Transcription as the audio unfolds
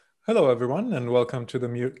Hello, everyone, and welcome to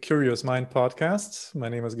the Curious Mind podcast. My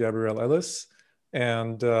name is Gabriel Ellis,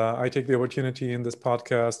 and I take the opportunity in this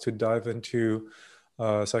podcast to dive into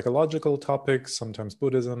psychological topics, sometimes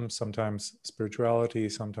Buddhism, sometimes spirituality,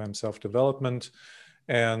 sometimes self-development.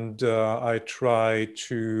 And I try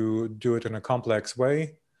to do it in a complex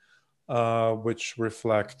way, which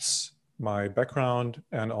reflects my background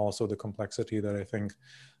and also the complexity that I think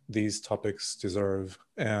these topics deserve.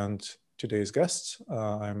 And today's guest,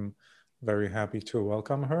 I'm very happy to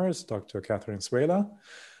welcome her, is Dr. Catherine Svela.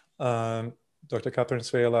 Dr. Catherine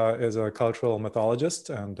Svela is a cultural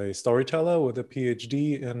mythologist and a storyteller with a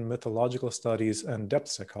PhD in mythological studies and depth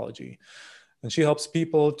psychology. And she helps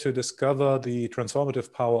people to discover the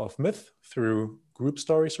transformative power of myth through group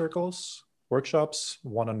story circles, workshops,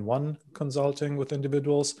 one-on-one consulting with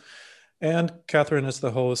individuals. And Catherine is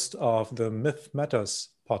the host of the Myth Matters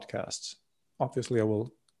podcast. Obviously, I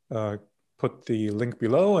will put the link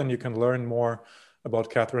below, and you can learn more about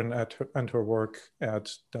Catherine and her work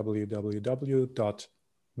at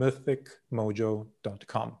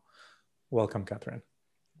www.mythicmojo.com. Welcome, Catherine.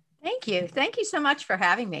 Thank you. Thank you so much for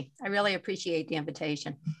having me. I really appreciate the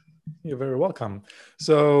invitation. You're very welcome.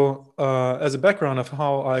 So as a background of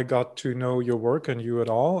how I got to know your work and you at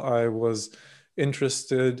all, I was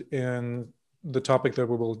interested in the topic that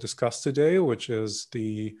we will discuss today, which is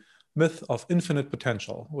the myth of infinite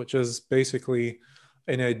potential, which is basically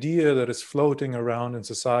an idea that is floating around in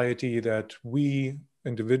society that we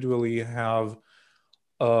individually have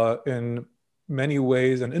in many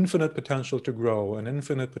ways an infinite potential to grow, an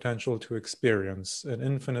infinite potential to experience, an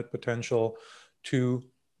infinite potential to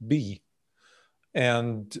be.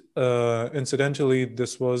 And incidentally,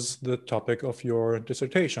 this was the topic of your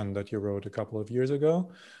dissertation that you wrote a couple of years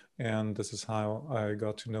ago. And this is how I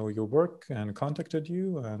got to know your work and contacted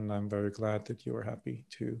you. And I'm very glad that you were happy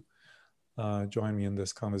to join me in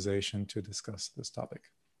this conversation to discuss this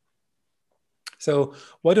topic. So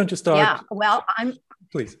why don't you start? Yeah, well,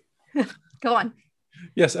 Please. Go on.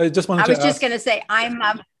 Yes, I just wanted to I was just going to say,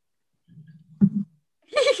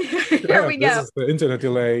 Here we go. This is the internet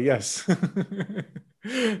delay, yes.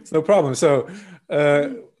 It's no problem. So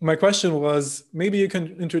my question was, maybe you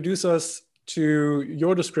can introduce us to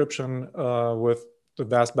your description with the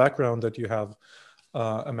vast background that you have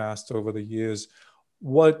amassed over the years.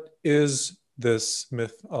 What is this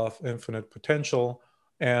myth of infinite potential,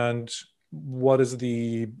 and what is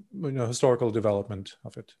the historical development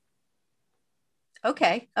of it?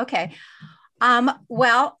 Okay.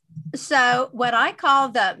 Well, so what I call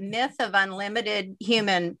the myth of unlimited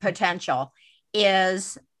human potential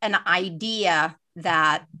is an idea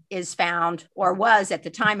that is found, or was at the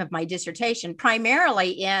time of my dissertation,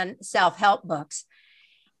 primarily in self-help books.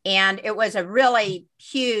 And it was a really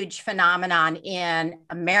huge phenomenon in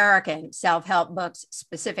American self-help books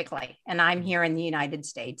specifically. And I'm here in the United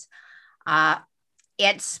States.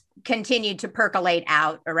 It's continued to percolate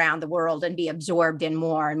out around the world and be absorbed in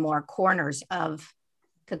more and more corners of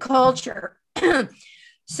the culture.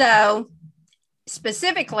 So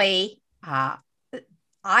specifically,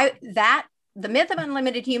 the myth of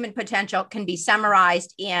unlimited human potential can be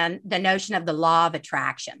summarized in the notion of the law of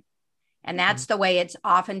attraction. And that's the way it's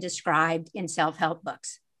often described in self-help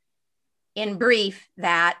books. In brief,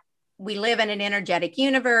 that we live in an energetic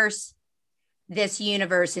universe. This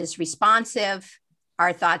universe is responsive.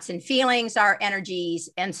 Our thoughts and feelings are energies.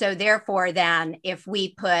 And so therefore, then, if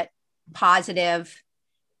we put positive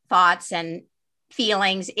thoughts and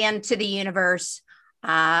feelings into the universe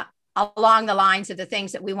along the lines of the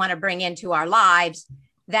things that we want to bring into our lives,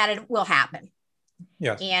 that it will happen.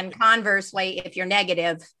 Yes. And conversely, if you're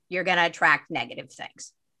negative, you're going to attract negative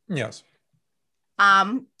things. Yes.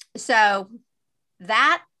 So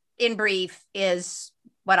that, in brief, is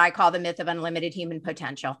what I call the myth of unlimited human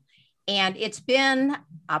potential. And it's been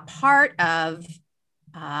a part of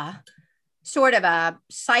sort of a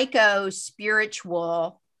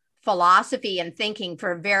psycho-spiritual philosophy and thinking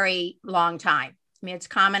for a very long time. I mean, it's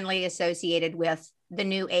commonly associated with the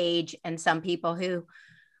New Age and some people who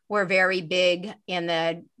were very big in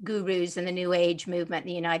the gurus in the New Age movement in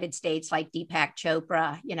the United States, like Deepak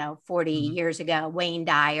Chopra, 40 years ago, Wayne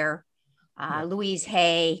Dyer, Louise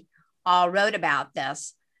Hay, all wrote about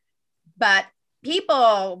this. But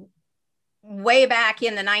people way back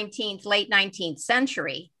in the late 19th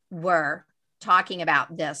century were talking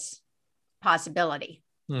about this possibility.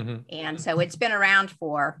 And so it's been around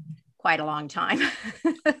for quite a long time.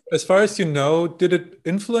 As far as you know, did it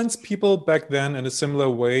influence people back then in a similar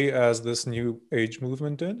way as this New Age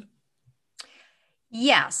movement did?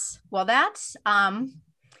 Yes. Well, that's, I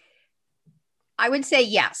would say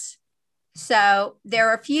yes. So there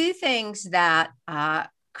are a few things that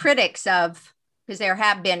critics of, because there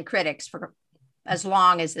have been critics for as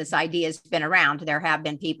long as this idea has been around, there have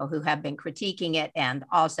been people who have been critiquing it and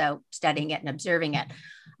also studying it and observing it.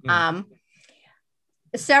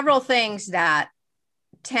 Several things that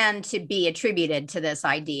tend to be attributed to this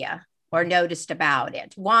idea or noticed about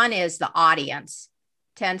it. One is the audience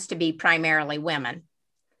tends to be primarily women,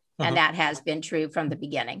 and that has been true from the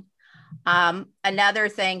beginning. Another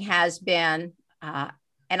thing has been,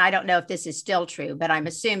 and I don't know if this is still true, but I'm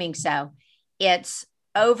assuming so, it's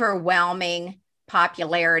overwhelming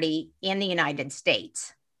popularity in the United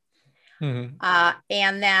States. And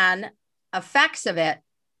then effects of it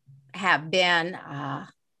have been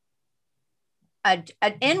an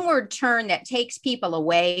inward turn that takes people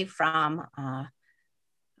away from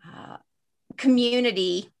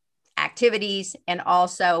community activities and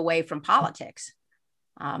also away from politics.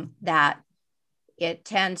 That it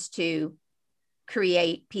tends to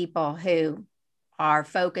create people who are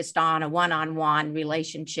focused on a one-on-one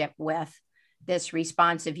relationship with this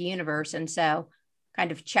responsive universe, and so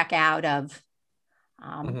kind of check out of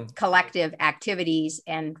collective activities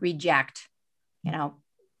and reject,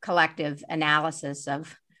 collective analysis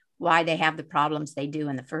of why they have the problems they do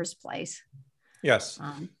in the first place. Yes.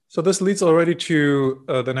 So this leads already to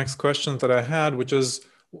the next question that I had, which is,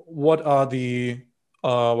 what are the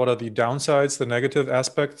downsides, the negative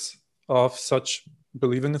aspects of such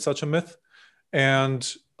believing in such a myth? And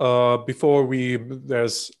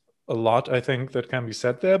there's a lot, I think, that can be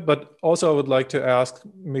said there, but also I would like to ask,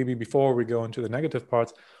 maybe before we go into the negative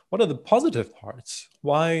parts, what are the positive parts?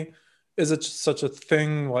 Why is it such a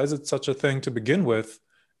thing? Why is it such a thing to begin with?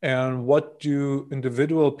 And what do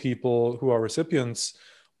individual people who are recipients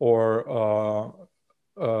or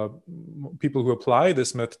people who apply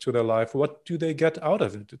this myth to their life, what do they get out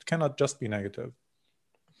of it? It cannot just be negative.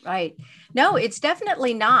 Right. No, it's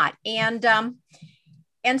definitely not. And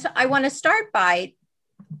so I want to start by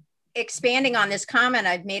expanding on this comment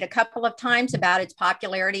I've made a couple of times about its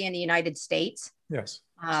popularity in the United States. Yes.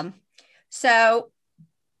 So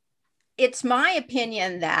it's my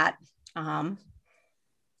opinion that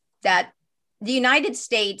that the United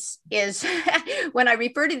States is, when I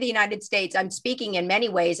refer to the United States, I'm speaking in many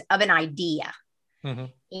ways of an idea.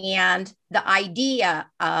 And the idea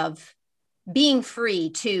of being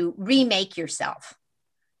free to remake yourself,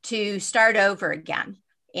 to start over again.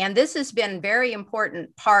 And this has been a very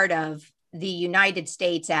important part of the United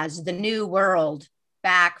States as the new world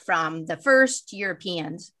back from the first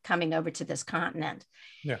Europeans coming over to this continent.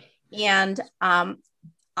 Yeah. And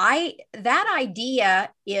that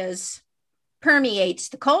idea permeates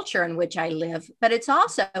the culture in which I live, but it's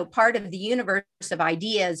also part of the universe of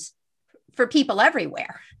ideas for people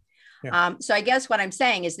everywhere. Yeah. So I guess what I'm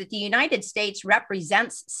saying is that the United States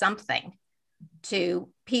represents something to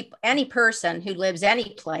people, any person who lives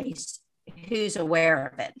any place who's aware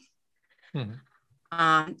of it.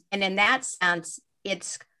 And in that sense,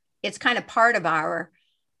 it's kind of part of our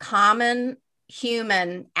common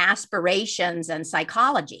human aspirations and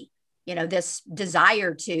psychology, this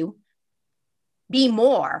desire to be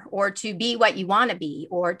more, or to be what you want to be,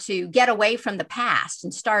 or to get away from the past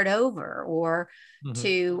and start over, or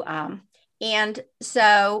to, and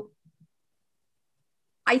so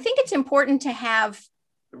I think it's important to have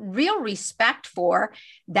real respect for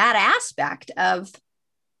that aspect of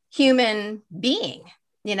human being.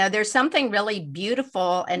 There's something really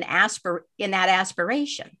beautiful and in that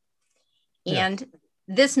aspiration. Yeah. And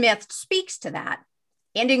this myth speaks to that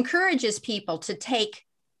and encourages people to take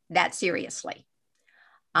that seriously.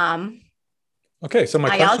 Okay, so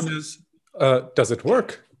my question is, does it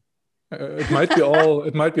work? It might be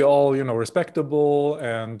all, respectable,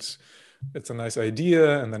 and it's a nice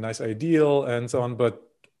idea and a nice ideal and so on, but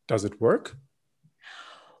does it work?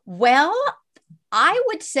 Well, I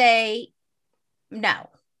would say no.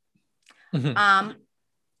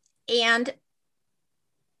 And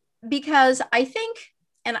because I think,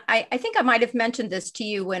 and I think I might have mentioned this to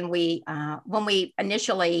you when we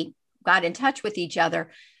initially got in touch with each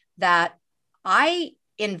other, that I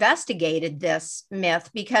investigated this myth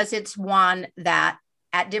because it's one that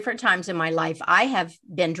at different times in my life I have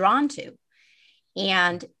been drawn to.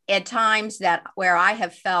 And at times where I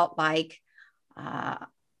have felt like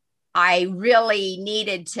I really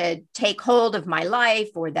needed to take hold of my life,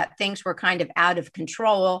 or that things were kind of out of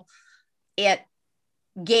control, it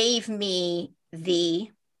gave me the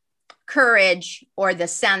courage or the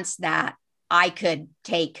sense that I could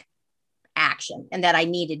take action and that I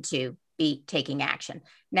needed to be taking action.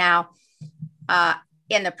 Now,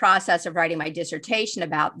 in the process of writing my dissertation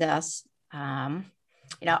about this,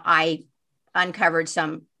 I uncovered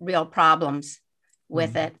some real problems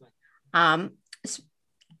with it.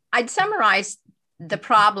 I'd summarize the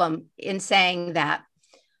problem in saying that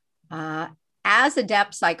as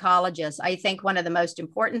adept psychologists, I think one of the most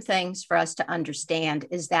important things for us to understand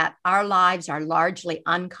is that our lives are largely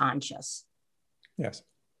unconscious. Yes.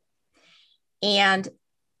 And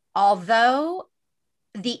although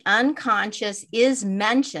the unconscious is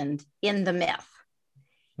mentioned in the myth,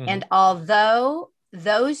 and although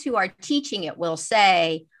those who are teaching it will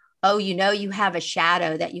say, oh, you have a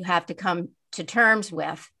shadow that you have to come to terms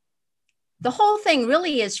with, the whole thing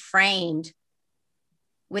really is framed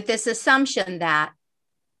with this assumption that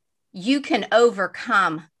you can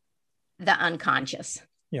overcome the unconscious.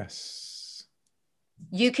 Yes.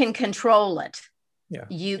 You can control it. Yeah.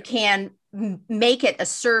 You can make it a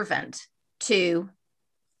servant to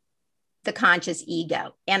the conscious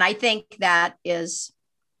ego. And I think that is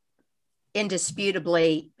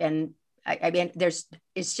indisputably, and I mean,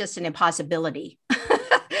 it's just an impossibility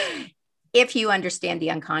if you understand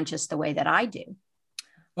the unconscious the way that I do.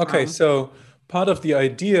 Okay, so part of the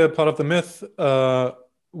idea, part of the myth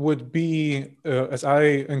would be, as I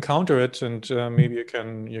encounter it, and maybe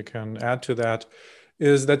you can add to that,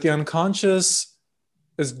 is that the unconscious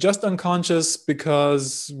is just unconscious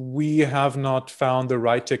because we have not found the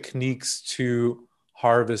right techniques to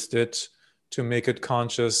harvest it, to make it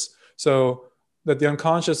conscious. So that the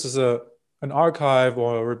unconscious is an archive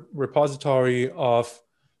or a repository of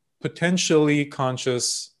potentially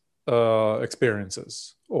conscious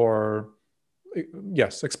experiences, or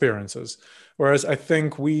yes, experiences. Whereas I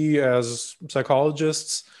think we as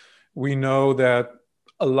psychologists, we know that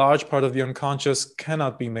a large part of the unconscious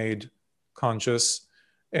cannot be made conscious,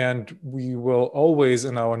 and we will always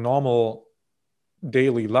in our normal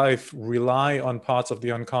daily life rely on parts of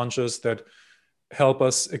the unconscious that help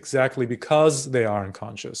us exactly because they are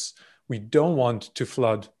unconscious. We don't want to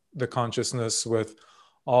flood the consciousness with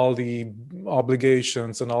all the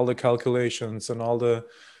obligations and all the calculations and all the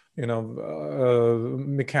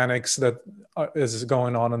mechanics that is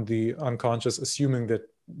going on in the unconscious, assuming that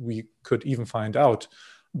we could even find out.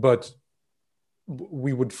 But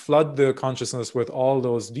we would flood the consciousness with all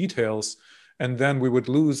those details, and then we would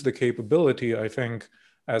lose the capability, I think,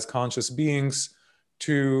 as conscious beings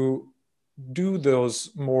to do those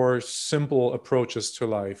more simple approaches to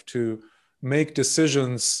life, to make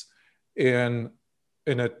decisions in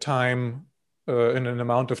a time, in an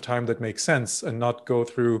amount of time that makes sense, and not go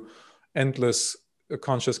through endless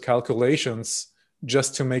conscious calculations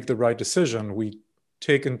just to make the right decision. We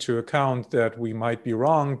take into account that we might be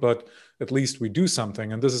wrong, but at least we do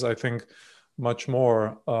something. And this is, I think, much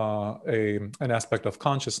more an aspect of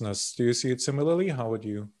consciousness. Do you see it similarly? How would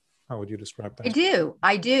you describe that?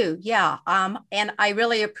 I do. Yeah. And I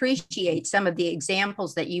really appreciate some of the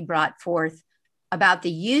examples that you brought forth about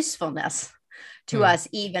the usefulness to us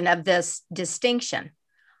even of this distinction.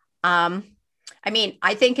 I mean,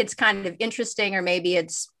 I think it's kind of interesting, or maybe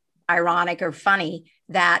it's ironic or funny,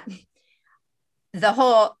 that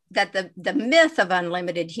the myth of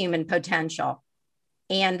unlimited human potential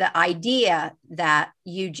and the idea that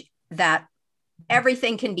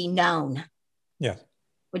everything can be known, yeah,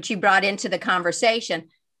 which you brought into the conversation,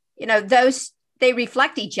 those, they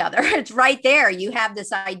reflect each other. It's right there. You have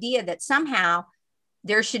this idea that somehow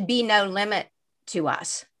there should be no limit to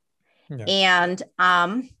us. Yeah. And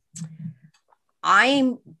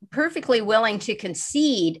I'm perfectly willing to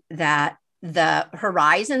concede that the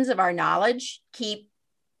horizons of our knowledge keep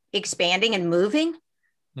expanding and moving.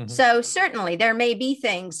 Mm-hmm. So certainly there may be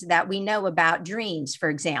things that we know about dreams, for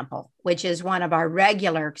example, which is one of our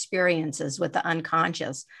regular experiences with the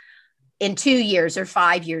unconscious, in 2 years or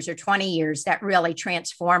 5 years or 20 years that really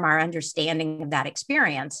transform our understanding of that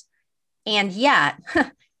experience. And yet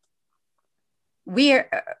we're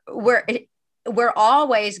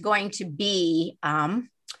always going to be, at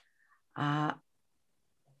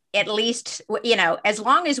least, as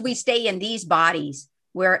long as we stay in these bodies,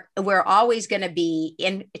 we're always going to be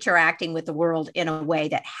interacting with the world in a way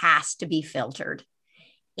that has to be filtered.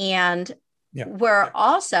 And we're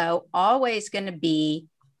also always going to be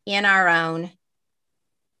in our own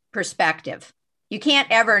perspective. You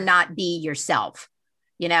can't ever not be yourself.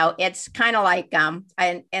 It's kind of like, and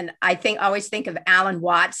I always think of Alan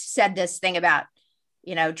Watts said this thing about,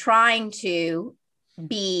 trying to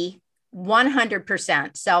be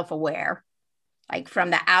 100% self-aware, like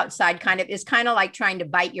from the outside, is kind of like trying to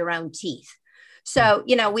bite your own teeth. So,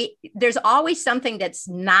 there's always something that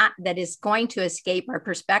is going to escape our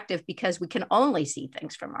perspective because we can only see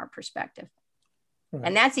things from our perspective. Right.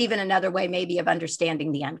 And that's even another way maybe of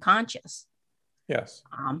understanding the unconscious. Yes.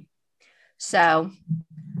 So.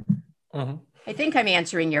 Uh-huh. I think I'm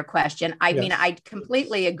answering your question. I mean, I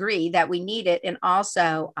completely agree that we need it. And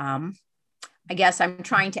also, I guess I'm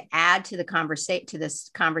trying to add to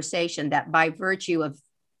this conversation that by virtue of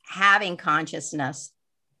having consciousness,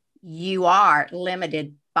 you are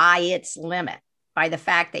limited by its limit, by the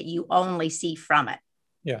fact that you only see from it.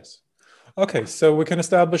 Yes. Okay, so we can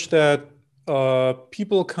establish that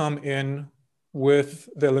people come in with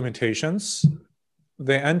their limitations.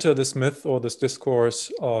 They enter this myth or this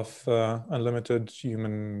discourse of unlimited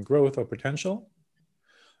human growth or potential.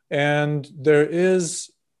 And there is,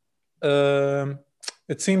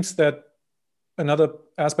 it seems that another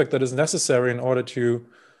aspect that is necessary in order to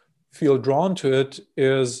feel drawn to it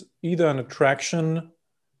is either an attraction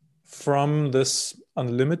from this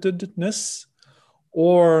unlimitedness,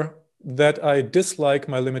 or that I dislike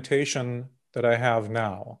my limitation that I have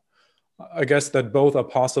now. I guess that both are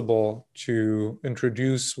possible to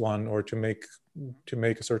introduce one or to make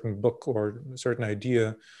a certain book or a certain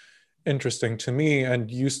idea interesting to me. And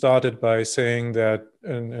you started by saying that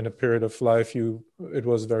in a period of life, it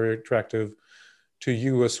was very attractive to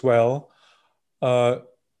you as well. And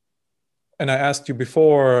I asked you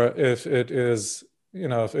before if it is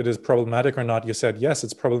problematic or not. You said, yes,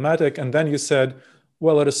 it's problematic. And then you said,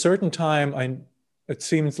 well, at a certain time, it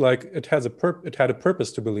seems like it had a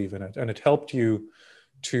purpose to believe in it, and it helped you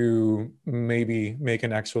to maybe make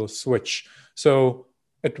an actual switch. So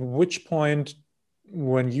at which point,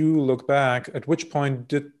 when you look back, at which point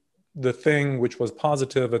did the thing which was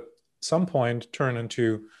positive at some point turn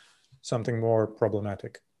into something more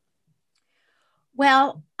problematic?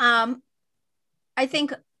 Well, I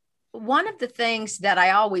think one of the things that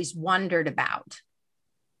I always wondered about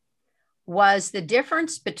was the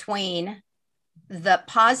difference between the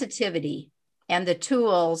positivity and the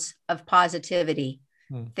tools of positivity,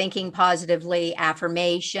 thinking positively,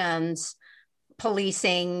 affirmations,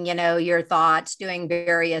 policing, your thoughts, doing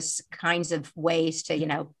various kinds of ways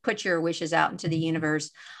to, put your wishes out into the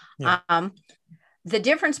universe. Yeah. The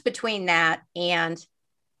difference between that and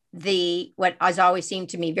what has always seemed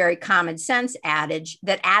to me very common sense adage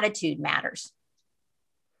that attitude matters.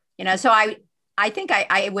 So I think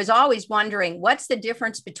I was always wondering, what's the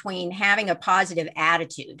difference between having a positive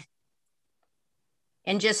attitude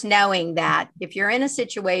and just knowing that if you're in a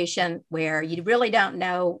situation where you really don't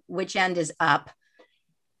know which end is up,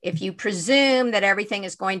 if you presume that everything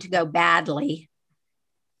is going to go badly,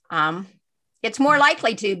 it's more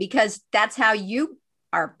likely to, because that's how you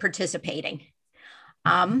are participating.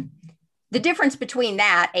 The difference between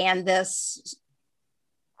that and this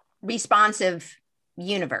responsive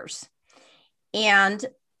universe, and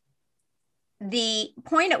the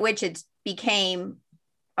point at which it became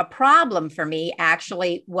a problem for me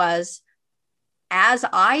actually was as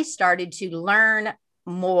I started to learn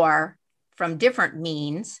more from different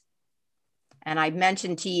means. And I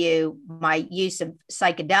mentioned to you my use of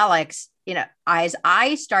psychedelics, as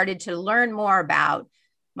I started to learn more about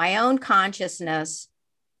my own consciousness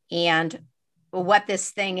and what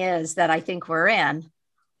this thing is that I think we're in,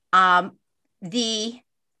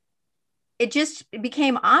 it just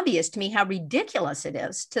became obvious to me how ridiculous it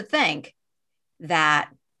is to think that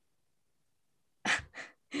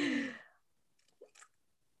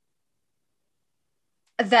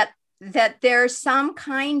that there's some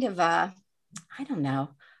kind of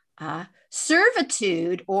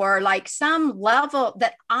servitude or like some level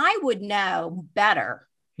that I would know better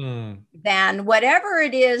than whatever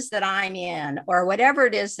it is that I'm in or whatever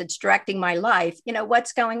it is that's directing my life,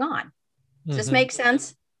 what's going on. Does this make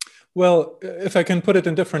sense? Well, if I can put it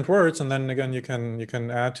in different words, and then again, you can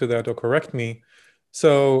add to that or correct me.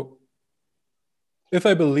 So if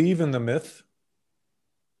I believe in the myth,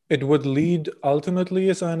 it would lead ultimately,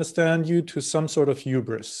 as I understand you, to some sort of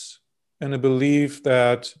hubris and a belief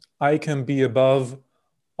that I can be above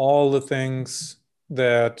all the things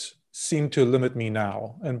that seem to limit me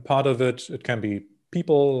now. And part of it can be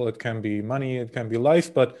people, it can be money, it can be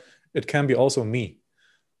life, but it can be also me,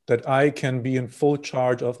 that I can be in full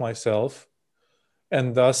charge of myself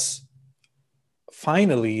and thus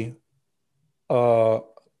finally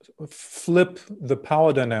flip the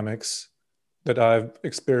power dynamics that I've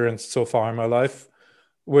experienced so far in my life,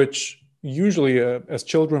 which usually as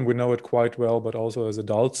children, we know it quite well, but also as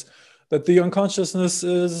adults, that the unconsciousness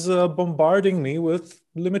is bombarding me with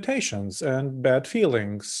limitations and bad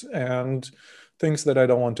feelings and things that I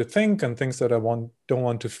don't want to think and things that I don't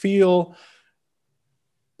want to feel.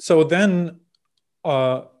 So then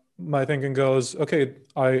my thinking goes, okay,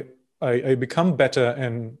 I become better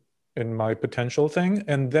in my potential thing.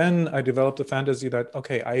 And then I develop the fantasy that,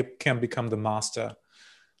 okay, I can become the master.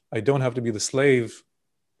 I don't have to be the slave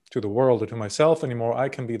to the world or to myself anymore. I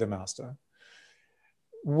can be the master.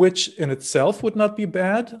 which in itself would not be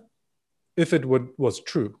bad if it was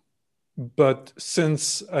true. But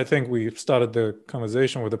since I think we started the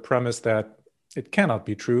conversation with the premise that it cannot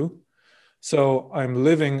be true, so I'm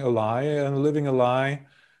living a lie, and living a lie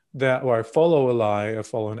that, or I follow a lie, I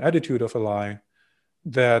follow an attitude of a lie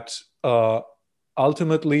that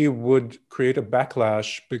ultimately would create a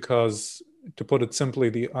backlash because, to put it simply,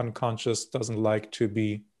 the unconscious doesn't like to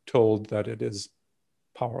be told that it is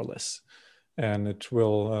powerless, and it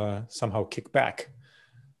will somehow kick back.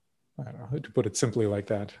 I don't know, to put it simply like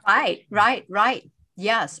that. Right.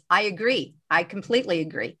 Yes, I agree. I completely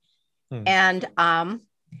agree. And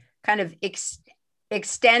kind of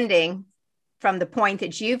extending from the point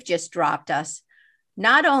that you've just dropped us,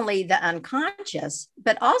 not only the unconscious,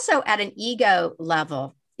 but also at an ego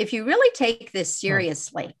level. If you really take this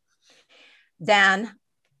seriously, then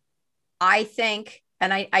I think,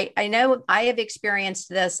 and I know I have experienced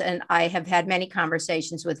this, and I have had many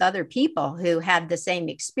conversations with other people who had the same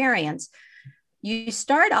experience. You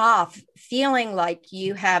start off feeling like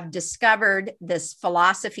you have discovered this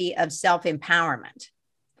philosophy of self-empowerment.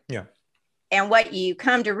 Yeah. And what you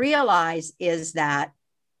come to realize is that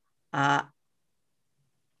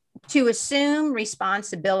to assume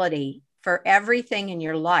responsibility for everything in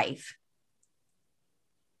your life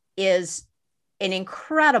is an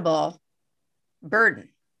incredible burden.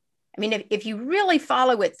 I mean, if you really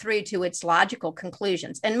follow it through to its logical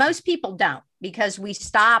conclusions, and most people don't, because we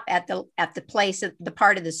stop at the place of the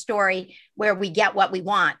part of the story where we get what we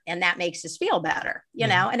want, and that makes us feel better, you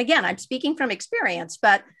know. And again, I'm speaking from experience,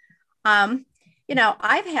 but you know,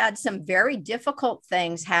 I've had some very difficult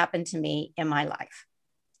things happen to me in my life.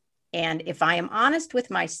 And if I am honest with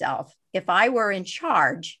myself, if I were in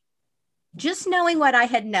charge, just knowing what I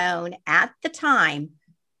had known at the time,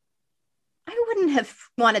 I wouldn't have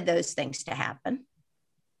wanted those things to happen.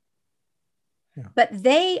 Yeah. But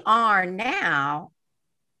they are now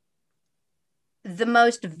the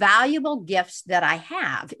most valuable gifts that I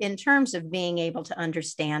have in terms of being able to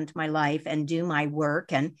understand my life and do my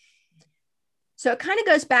work. And so it kind of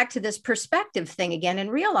goes back to this perspective thing again,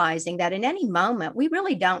 and realizing that in any moment, we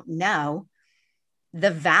really don't know the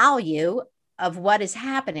value of what is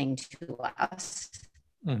happening to us.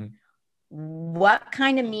 What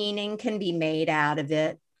kind of meaning can be made out of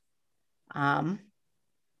it? Well,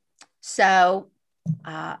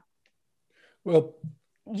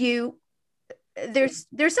 there's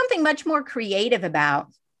something much more creative about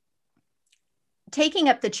taking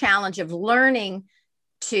up the challenge of learning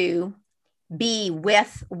to be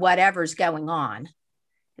with whatever's going on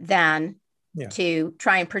than to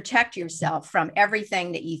try and protect yourself from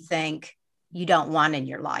everything that you think you don't want in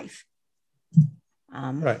your life.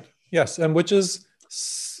 Right. Yes, and which is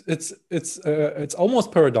it's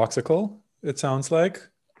almost paradoxical. It sounds like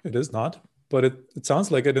it is not, but it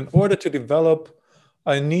sounds like it. In order to develop,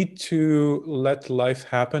 I need to let life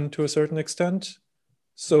happen to a certain extent,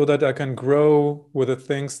 so that I can grow with the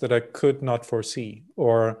things that I could not foresee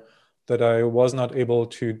or that I was not able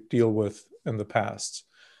to deal with in the past.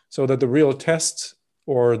 So that the real test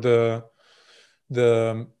or the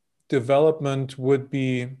development would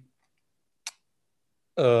be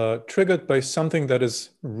triggered by something that is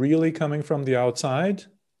really coming from the outside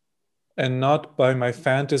and not by my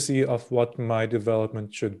fantasy of what my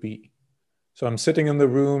development should be. So I'm sitting in the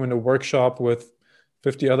room in a workshop with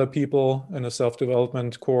 50 other people in a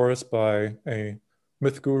self-development course by a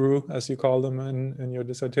myth guru, as you call them in your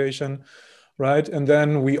dissertation, right? And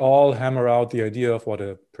then we all hammer out the idea of what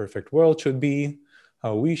a perfect world should be,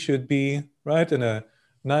 how we should be, right? In a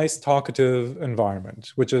nice talkative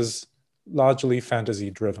environment, which is largely fantasy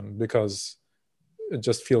driven because it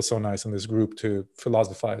just feels so nice in this group to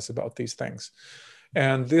philosophize about these things.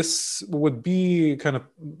 And this would be kind of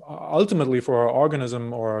ultimately for our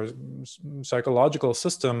organism or our psychological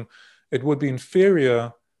system, it would be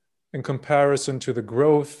inferior in comparison to the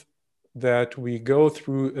growth that we go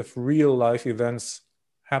through if real life events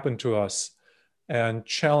happen to us and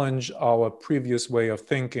challenge our previous way of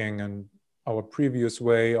thinking and our previous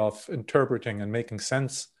way of interpreting and making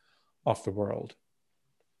sense of the world.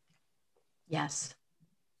 Yes.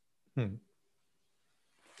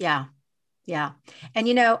 Yeah. And,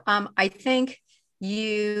 you know, I think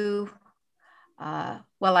you,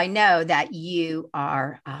 well, I know that you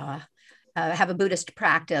are, have a Buddhist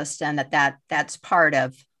practice and that's part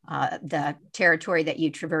of the territory that you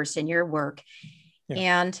traverse in your work.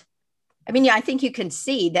 Yeah. And I mean, yeah, I think you can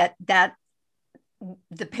see that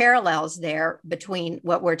the parallels there between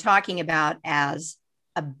what we're talking about as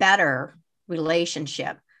a better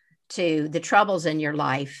relationship to the troubles in your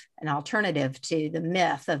life, an alternative to the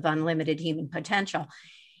myth of unlimited human potential.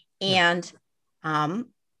 And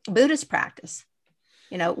Buddhist practice,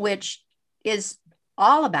 which is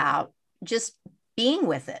all about just being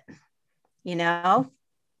with it,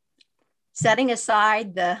 setting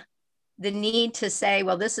aside the need to say,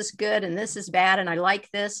 well, this is good and this is bad, and I like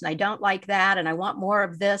this and I don't like that, and I want more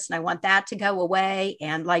of this and I want that to go away,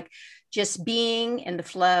 and like just being in the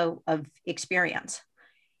flow of experience.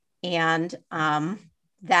 And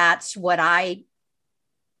that's what I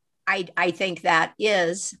think that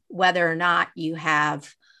is, whether or not you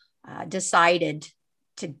have decided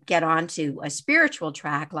to get onto a spiritual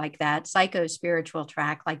track like that, psycho-spiritual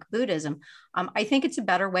track like Buddhism. I think it's a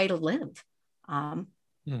better way to live.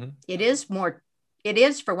 It is,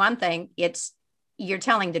 for one thing, you're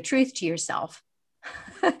telling the truth to yourself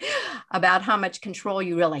about how much control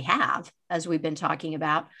you really have, as we've been talking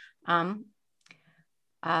about.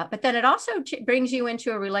 But then it also brings you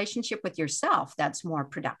into a relationship with yourself that's more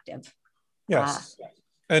productive. Yes.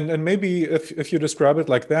 And maybe if you describe it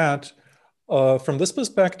like that, from this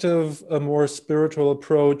perspective, a more spiritual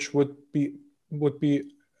approach would be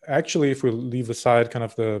actually, if we leave aside kind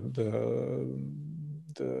of the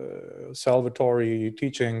salvatory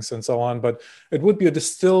teachings and so on, but it would be a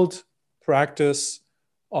distilled practice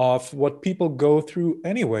of what people go through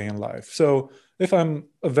anyway in life. So if I'm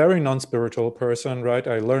a very non-spiritual person, right,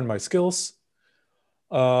 I learn my skills.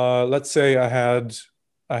 Let's say I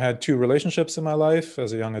had 2 relationships in my life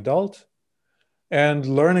as a young adult. And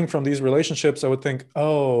learning from these relationships, I would think,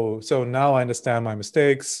 oh, so now I understand my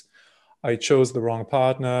mistakes. I chose the wrong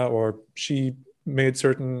partner, or she made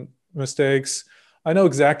certain mistakes. I know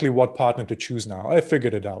exactly what partner to choose now. I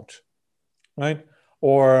figured it out, right?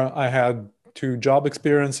 Or I had 2 job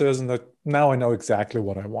experiences, and that now I know exactly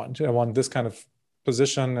what I want. I want this kind of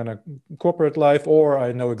position in a corporate life, or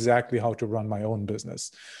I know exactly how to run my own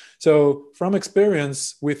business. So from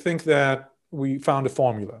experience, we think that we found a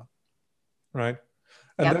formula, right?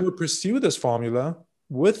 And then we pursue this formula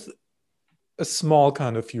with a small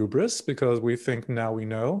kind of hubris because we think now we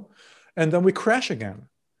know, and then we crash again.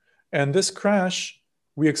 And this crash,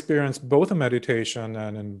 we experience both in meditation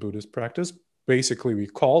and in Buddhist practice. Basically,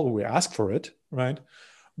 we ask for it, right?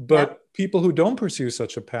 But people who don't pursue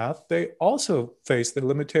such a path, they also face the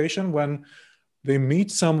limitation when they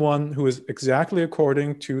meet someone who is exactly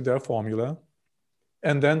according to their formula,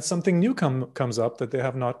 and then something new comes up that they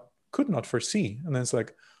could not foresee. And then it's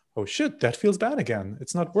like, oh shit, that feels bad again.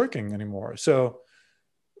 It's not working anymore. So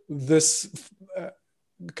this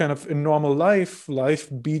kind of in normal life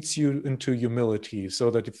beats you into humility, so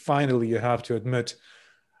that finally you have to admit,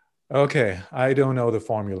 okay, I don't know the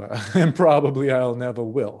formula, and probably I'll never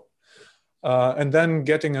will. And then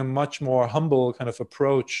getting a much more humble kind of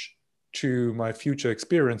approach to my future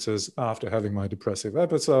experiences after having my depressive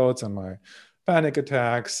episodes and my panic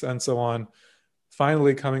attacks and so on,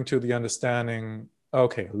 finally coming to the understanding,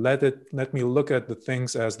 okay, let me look at the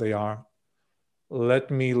things as they are.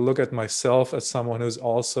 Let me look at myself as someone who's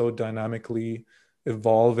also dynamically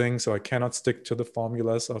evolving, so I cannot stick to the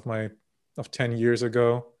formulas of 10 years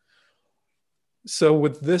ago. So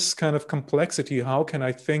with this kind of complexity, how can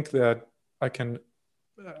I think that I can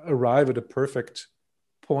arrive at a perfect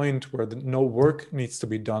point where no work needs to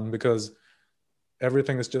be done because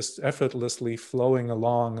everything is just effortlessly flowing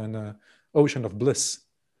along in an ocean of bliss?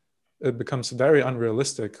 It becomes very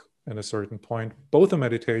unrealistic at a certain point, both in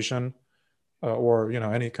meditation or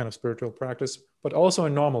any kind of spiritual practice, but also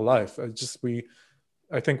in normal life.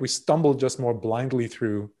 I think we stumble just more blindly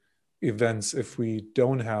through events if we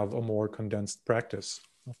don't have a more condensed practice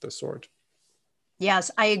of this sort.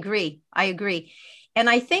 Yes, I agree. And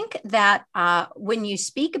I think that when you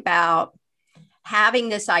speak about having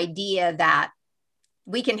this idea that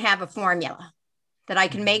we can have a formula, that I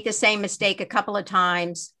can make the same mistake a couple of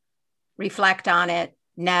times, reflect on it,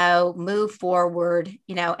 move forward,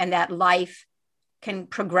 and that life can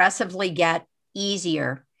progressively get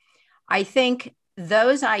easier. I think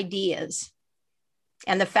those ideas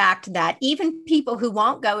and the fact that even people who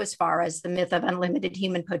won't go as far as the myth of unlimited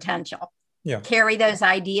human potential carry those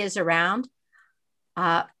ideas around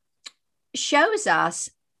shows us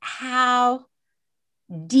how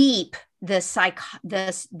deep this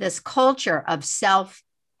culture of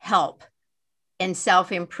self-help and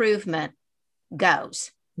self-improvement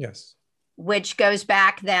goes. Yes. Which goes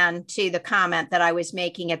back then to the comment that I was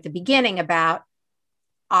making at the beginning about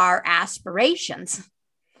our aspirations.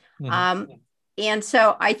 Mm-hmm. And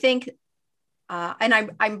so I think, and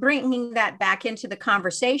I'm bringing that back into the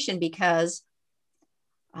conversation because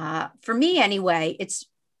for me anyway, it's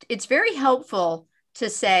very helpful to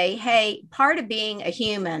say, hey, part of being a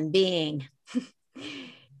human being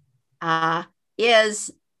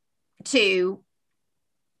is to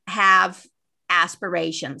have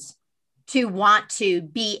aspirations to want to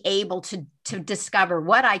be able to discover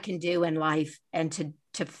what I can do in life and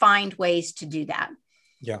to find ways to do that.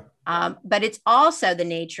 Yeah. But it's also the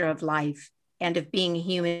nature of life and of being a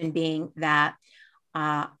human being that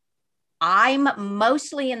I'm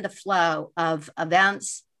mostly in the flow of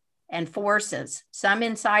events and forces, some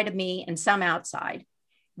inside of me and some outside,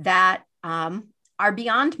 that are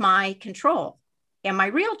beyond my control. And my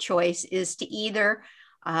real choice is to either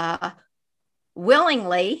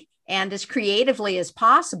willingly and as creatively as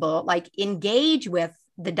possible, like engage with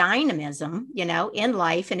the dynamism, in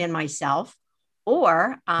life and in myself,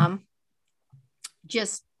 or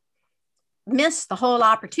just miss the whole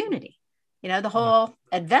opportunity, the whole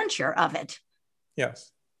adventure of it.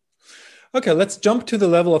 Yes. Okay, let's jump to the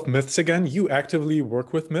level of myths again. You actively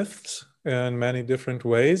work with myths in many different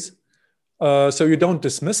ways, so you don't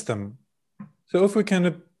dismiss them. So if we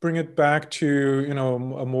can bring it back to,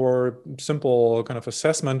 a more simple kind of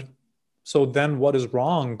assessment, so then what is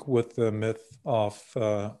wrong with the myth of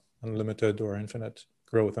unlimited or infinite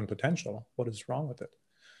growth and potential? What is wrong with it?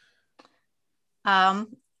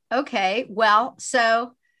 Okay, well,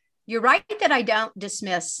 so you're right that I don't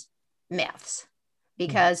dismiss myths,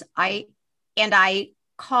 because I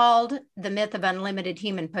called the myth of unlimited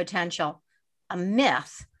human potential a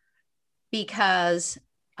myth because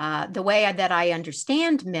the way that I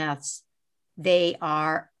understand myths, they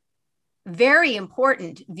are very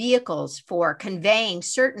important vehicles for conveying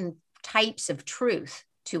certain types of truth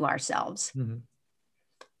to ourselves.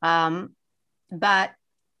 But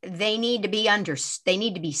they need to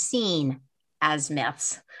be seen as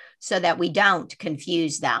myths so that we don't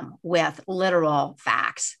confuse them with literal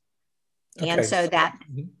facts. Okay.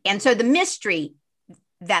 And so the mystery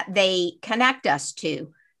that they connect us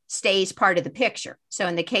to stays part of the picture. So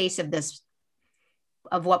in the case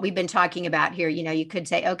of what we've been talking about here, you could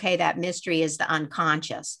say, okay, that mystery is the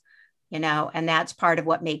unconscious, and that's part of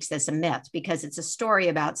what makes this a myth, because it's a story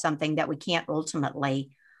about something that we can't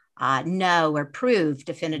ultimately know or prove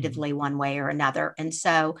definitively one way or another. And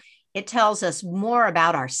so it tells us more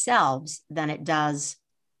about ourselves than it does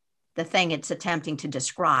the thing it's attempting to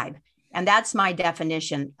describe. And that's my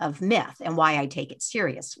definition of myth and why I take it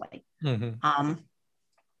seriously. Go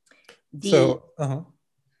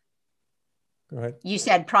ahead. You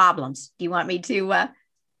said problems. Do you want me to?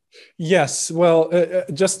 Yes. Well,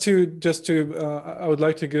 just to, I would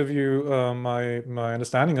like to give you my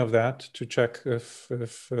understanding of that to check if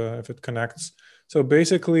it connects. So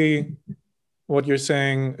basically, what you're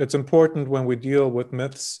saying, it's important when we deal with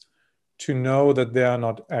myths to know that they are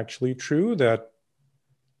not actually true. That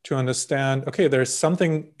to understand, okay, there's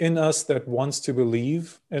something in us that wants to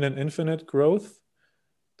believe in an infinite growth.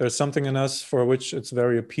 There's something in us for which it's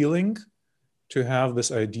very appealing to have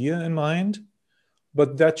this idea in mind,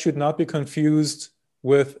 but that should not be confused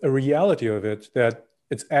with a reality of it, that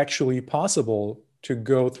it's actually possible to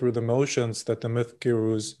go through the motions that the myth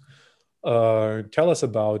gurus tell us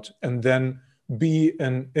about and then be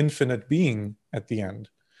an infinite being at the end.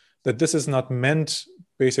 That this is not meant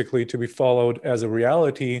basically to be followed as a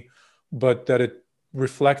reality, but that it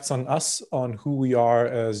reflects on us, on who we are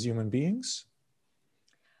as human beings.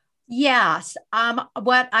 Yes.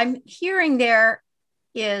 What I'm hearing there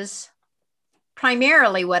is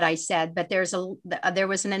primarily what I said, but there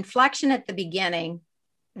was an inflection at the beginning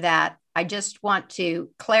that I just want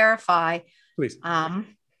to clarify. Please.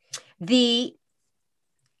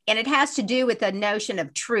 And it has to do with the notion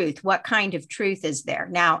of truth. What kind of truth is there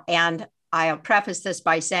now? And I'll preface this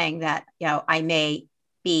by saying that, I may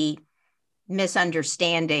be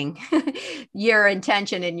misunderstanding your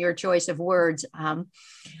intention and your choice of words.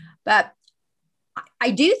 But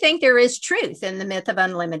I do think there is truth in the myth of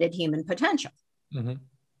unlimited human potential.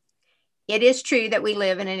 It is true that we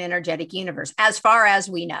live in an energetic universe, as far as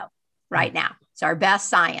we know right now. It's our best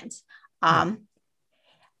science. But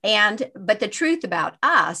the truth about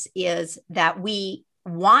us is that we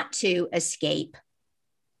want to escape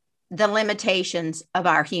the limitations of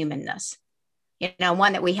our humanness.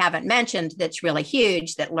 One that we haven't mentioned that's really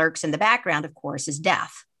huge that lurks in the background, of course, is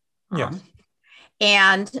death. Yes.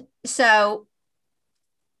 And so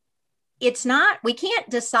we can't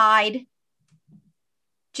decide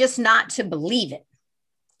just not to believe it.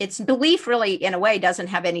 Its belief really, in a way, doesn't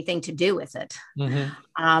have anything to do with it.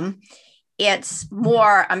 It's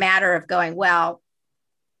more a matter of going, well,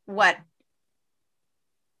 what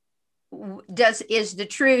is the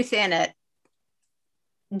truth in it?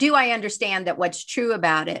 Do I understand that what's true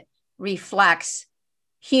about it reflects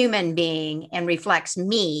human being and reflects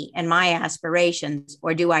me and my aspirations,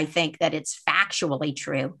 or do I think that it's factually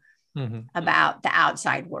true about the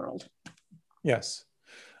outside world? Yes.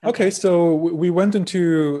 Okay, so we went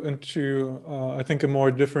into I think a more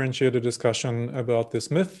differentiated discussion about this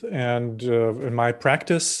myth, and in my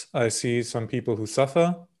practice, I see some people who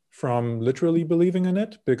suffer from literally believing in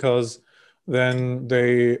it because then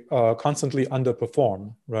they constantly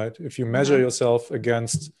underperform, right? If you measure yourself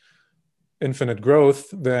against infinite growth,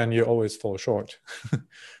 then you always fall short,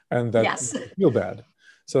 and that Yes. makes you feel bad.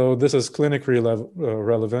 So this is clinically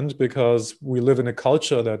relevant because we live in a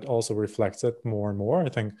culture that also reflects it more and more. I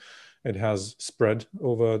think it has spread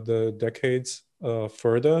over the decades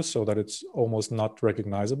further so that it's almost not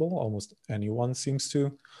recognizable. Almost anyone seems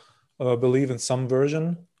to believe in some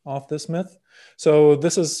version of this myth. So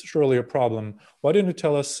this is surely a problem. Why don't you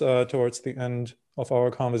tell us towards the end of our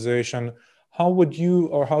conversation, how would you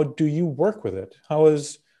or how do you work with it?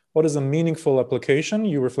 What is a meaningful application?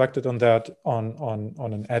 You reflected on that on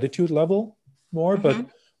an attitude level more, but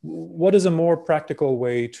what is a more practical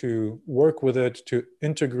way to work with it to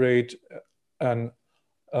integrate an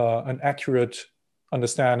accurate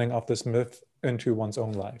understanding of this myth into one's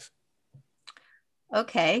own life?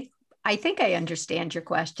 Okay, I think I understand your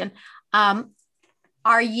question.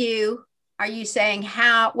 Are you saying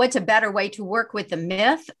what's a better way to work with the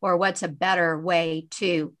myth, or what's a better way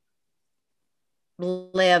to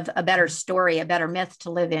live a better story, a better myth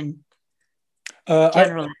to live in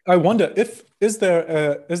generally? I wonder if is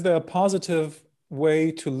there a positive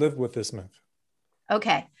way to live with this myth?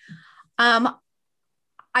 Okay.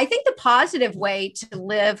 I think the positive way to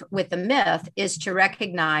live with the myth is to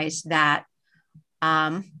recognize that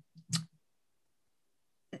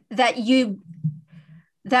that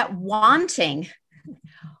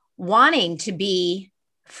wanting to be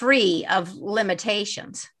free of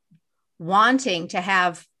limitations, wanting to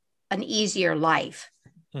have an easier life,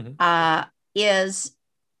 is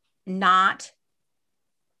not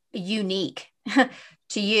unique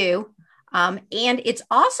to you. And it's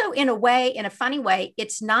also, in a funny way,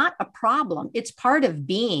 it's not a problem. It's part of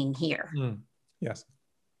being here. Yes.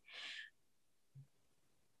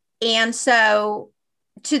 And so,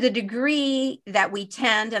 to the degree that we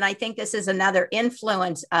tend, and I think this is another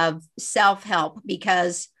influence of self-help,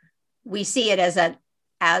 because we see it as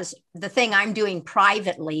the thing I'm doing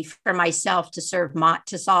privately for myself to solve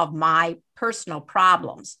my personal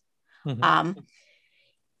problems. To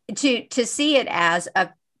see it as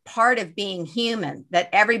a part of being human, that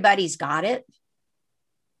everybody's got it.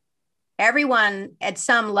 Everyone at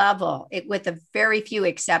some level, with a very few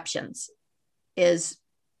exceptions, is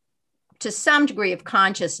to some degree of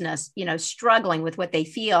consciousness, struggling with what they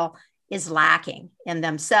feel is lacking in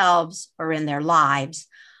themselves or in their lives.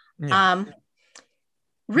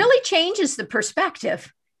 Really changes the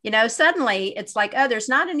perspective. Suddenly it's like, oh, there's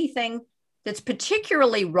not anything that's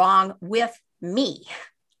particularly wrong with me.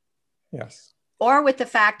 Yes. Or with the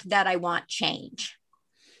fact that I want change.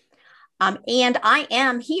 And I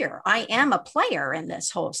am here. I am a player in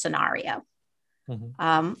this whole scenario.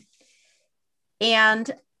 And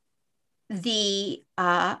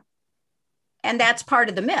and that's part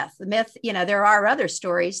of the myth. The myth, there are other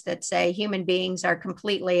stories that say human beings are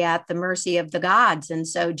completely at the mercy of the gods. And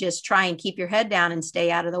so just try and keep your head down and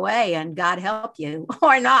stay out of the way, and God help you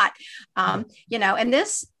or not. And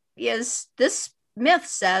this myth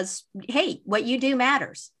says, hey, what you do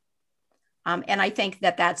matters. And I think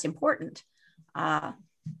that that's important.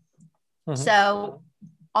 So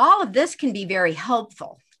all of this can be very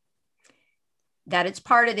helpful, that it's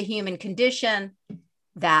part of the human condition,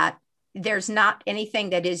 that there's not anything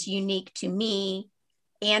that is unique to me,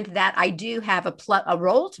 and that I do have a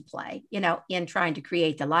role to play, in trying to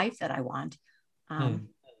create the life that I want.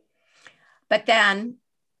 But then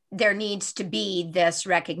there needs to be this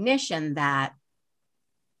recognition that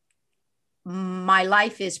my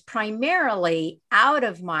life is primarily out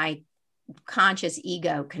of my conscious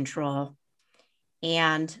ego control,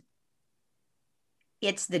 and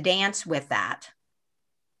it's the dance with that,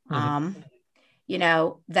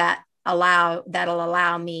 that'll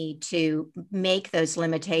allow me to make those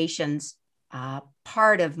limitations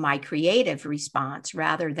part of my creative response,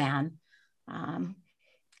 rather than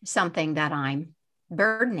something that I'm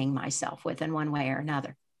burdening myself with in one way or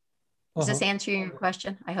another. Does this answer your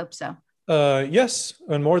question? I hope so. Yes,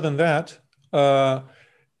 and more than that,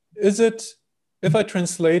 is it, if I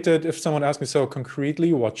translate it, if someone asks me so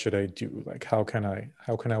concretely, what should I do? Like, how can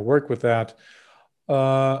I work with that?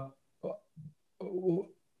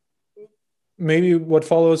 Maybe what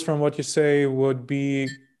follows from what you say would be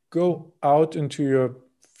go out into your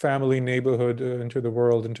family, neighborhood, into the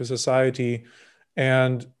world, into society,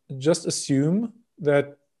 and just assume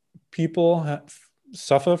that people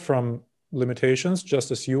suffer from limitations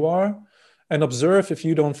just as you are, and observe if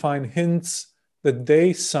you don't find hints that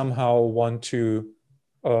they somehow want to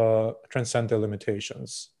transcend their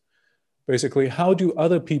limitations. Basically, how do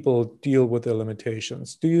other people deal with their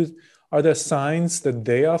limitations? Are there signs that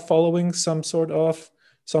they are following some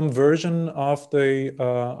version of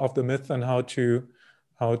the myth and how to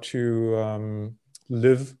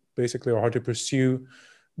live, basically, or how to pursue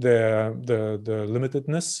the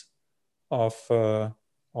limitedness of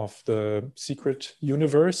the secret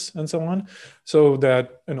universe and so on, so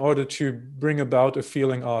that in order to bring about a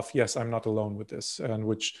feeling of, yes, I'm not alone with this, and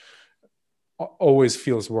which always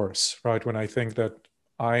feels worse, right? When I think that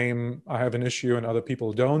I have an issue and other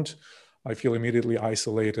people don't, I feel immediately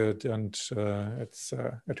isolated, and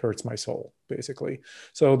it hurts my soul, basically.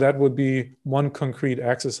 So that would be one concrete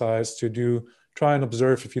exercise to do. Try and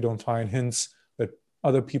observe if you don't find hints that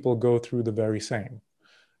other people go through the very same.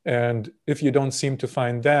 And if you don't seem to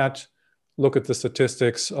find that, look at the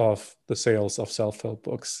statistics of the sales of self-help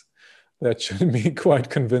books. That should be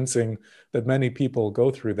quite convincing that many people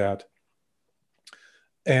go through that.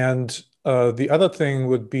 And the other thing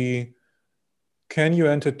would be, can you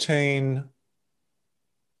entertain,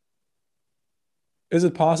 is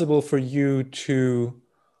it possible for you to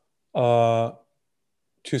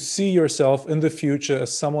see yourself in the future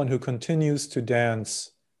as someone who continues to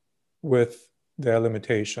dance with their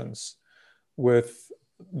limitations, with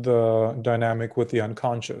the dynamic with the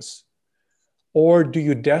unconscious? Or do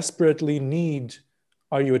you desperately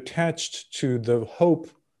are you attached to the hope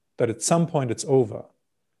that at some point it's over?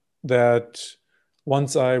 That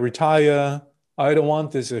once I retire, I don't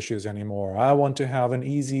want these issues anymore. I want to have an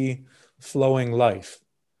easy, flowing life.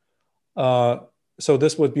 So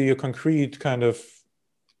this would be a concrete kind of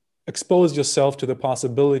expose yourself to the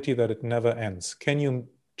possibility that it never ends. Can you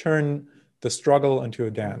turn the struggle into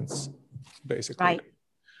a dance, basically?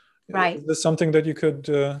 Right. Is this something that you could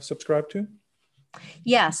subscribe to?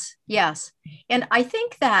 Yes. And I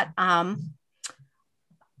think that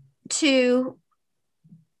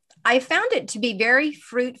I found it to be very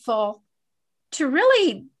fruitful to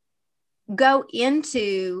really go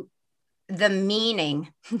into the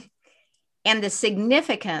meaning and the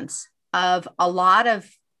significance of a lot of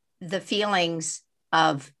the feelings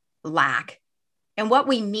of lack, and what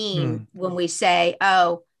we mean when we say,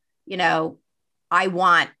 oh, I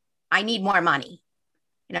need more money.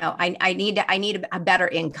 I need a better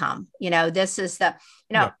income. This is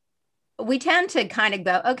we tend to kind of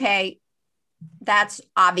go, okay, that's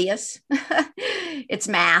obvious. It's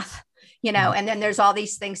math, and then there's all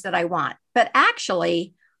these things that I want. But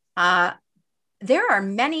actually, there are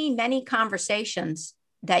many, many conversations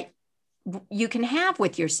that you can have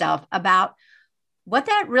with yourself about what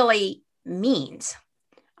that really means,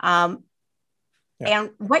 and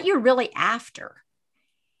what you're really after.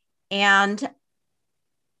 And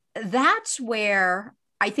that's where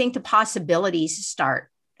I think the possibilities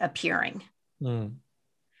start appearing.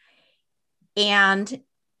 And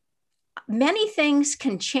many things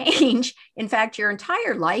can change. In fact, your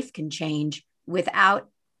entire life can change without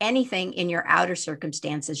anything in your outer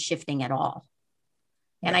circumstances shifting at all.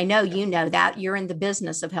 And I know you know that. You're in the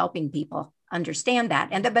business of helping people understand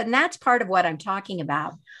that. But that's part of what I'm talking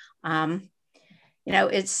about.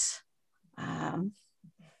 It's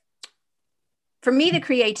for me, the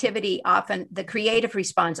creative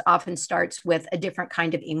response often starts with a different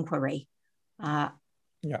kind of inquiry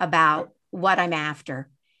about what I'm after.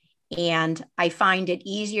 And I find it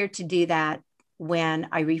easier to do that when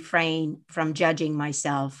I refrain from judging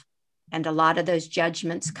myself. And a lot of those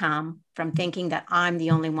judgments come from thinking that I'm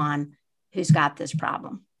the only one who's got this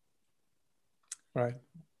problem. Right.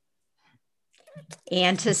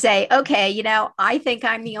 And to say, okay, I think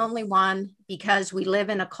I'm the only one because we live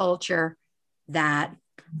in a culture that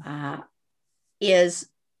is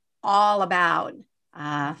all about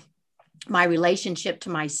my relationship to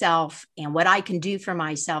myself and what I can do for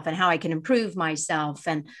myself and how I can improve myself.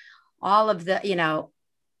 And all of the,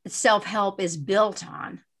 self-help is built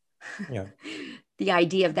on the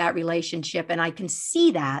idea of that relationship. And I can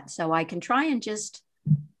see that. So I can try and just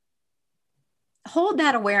hold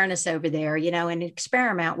that awareness over there, and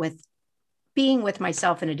experiment with being with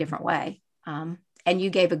myself in a different way. And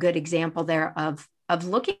you gave a good example there of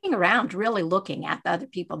looking around, really looking at the other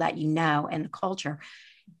people that you know and the culture,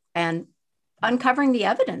 and uncovering the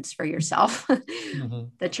evidence for yourself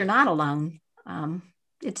that you're not alone.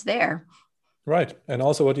 It's there. Right. And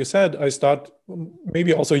also what you said, I start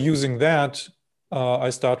maybe also using that. I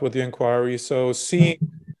start with the inquiry. So seeing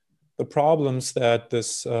the problems that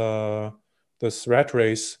this rat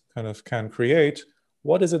race kind of can create,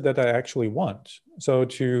 what is it that I actually want? So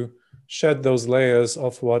to shed those layers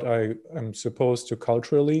of what I am supposed to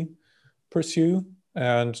culturally pursue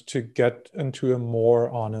and to get into a more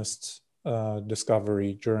honest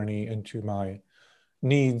discovery journey into my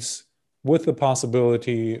needs, with the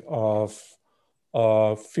possibility of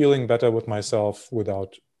feeling better with myself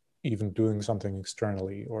without even doing something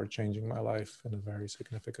externally or changing my life in a very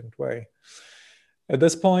significant way. At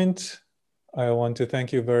this point, I want to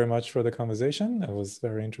thank you very much for the conversation. It was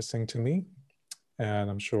very interesting to me,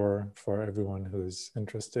 and I'm sure for everyone who's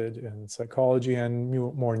interested in psychology and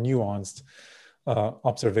more nuanced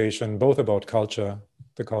observation, both about culture,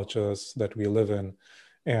 the cultures that we live in,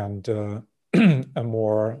 and a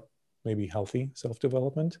more maybe healthy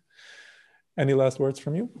self-development. Any last words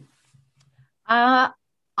from you? I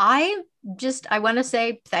want to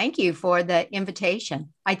say thank you for the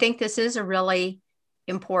invitation. I think this is a really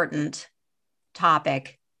important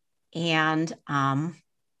topic. And I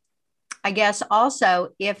guess also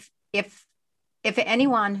if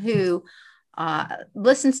anyone who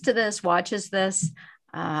listens to this, watches this,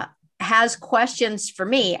 has questions for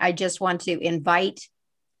me, I just want to invite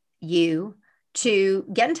you to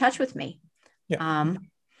get in touch with me. Yeah.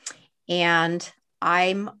 And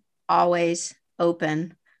I'm always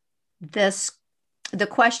open. The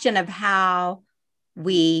question of how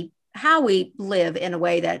we live in a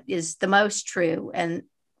way that is the most true and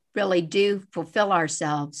really do fulfill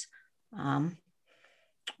ourselves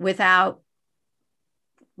without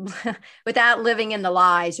living in the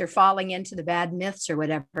lies or falling into the bad myths or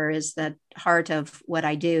whatever, is the heart of what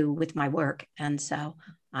I do with my work. And so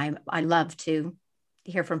I love to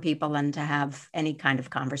hear from people and to have any kind of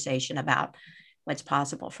conversation about what's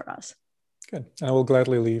possible for us. Good. I will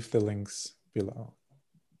gladly leave the links below.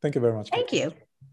 Thank you very much. Thank you.